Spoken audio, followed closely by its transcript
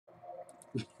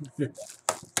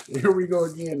Here we go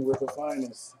again with the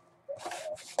finest.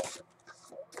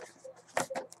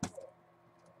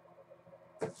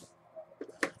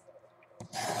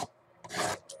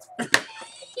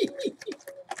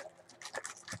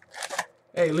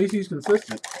 Hey, at least he's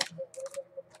consistent.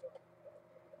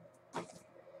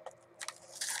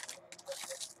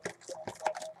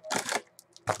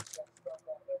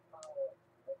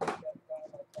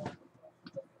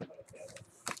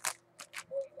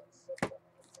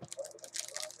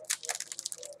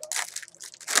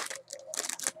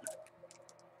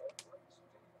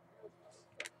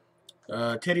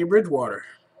 Teddy Bridgewater.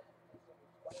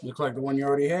 Looks like the one you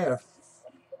already have.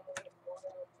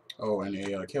 Oh, and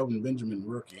a Kelvin Benjamin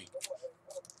rookie.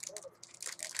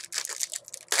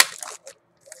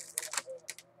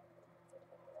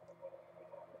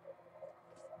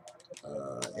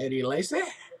 Eddie Lacy,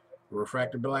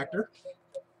 refractor blacker.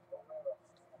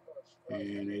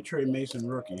 And a Trey Mason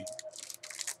rookie.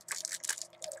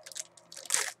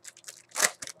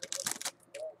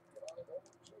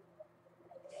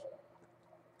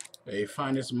 A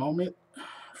finest moment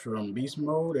from Beast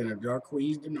Mode and a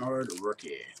Darqueze Denard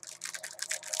rookie.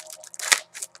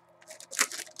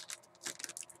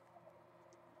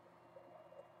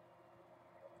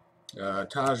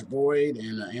 Taj Boyd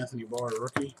and Anthony Barr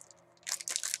rookie.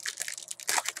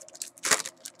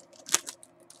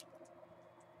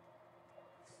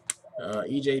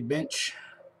 EJ Bench,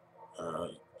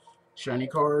 shiny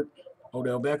card,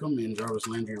 Odell Beckham and Jarvis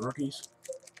Landry rookies.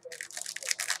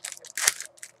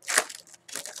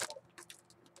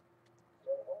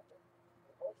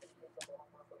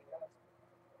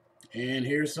 And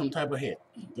here's some type of hit.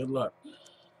 Good luck.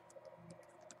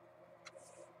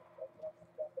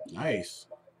 Nice.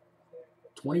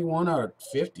 21 out of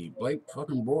 50. Blake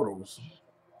fucking Bortles.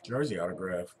 Jersey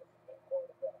autograph.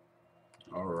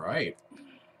 All right.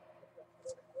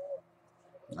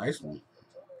 Nice one.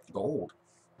 Gold.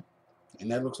 And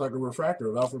that looks like a refractor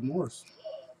of Alfred Morris.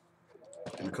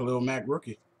 And a Khalil Mack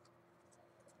rookie.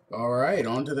 All right,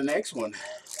 on to the next one.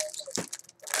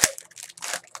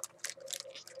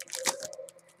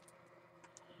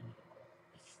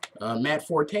 Matt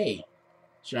Forte.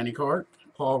 Shiny card.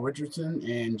 Paul Richardson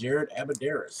and Jared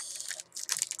Abadaris.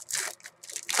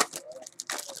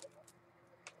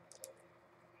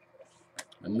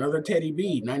 Another Teddy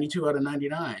B, 92 out of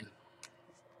 99.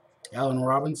 Allen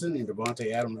Robinson and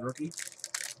Devontae Adams rookie.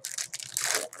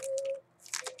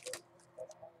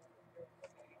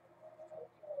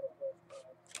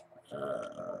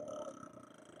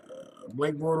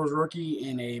 Blake Bortles rookie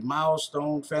and a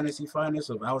milestone fantasy finest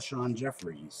of Alshon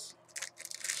Jeffries.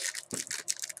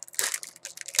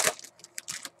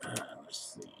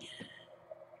 Let's see.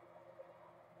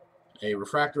 A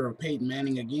refractor of Peyton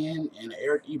Manning again and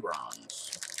Eric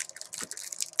Ebrons.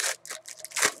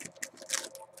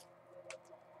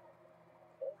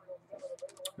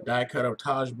 A die cut of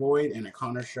Taj Boyd and a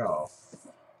Connor Shaw.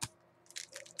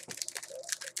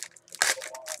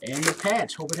 And the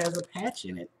patch. Hope it has a patch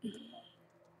in it.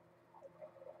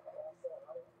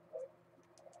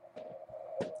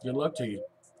 Good luck to you.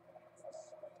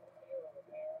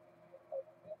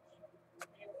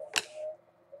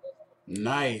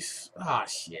 Nice. Ah,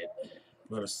 shit.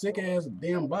 But a sick-ass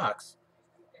damn box.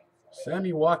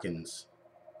 Sammy Watkins.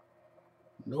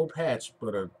 No patch,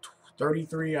 but a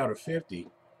 33 out of 50.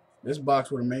 This box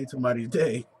would have made somebody's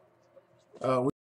day.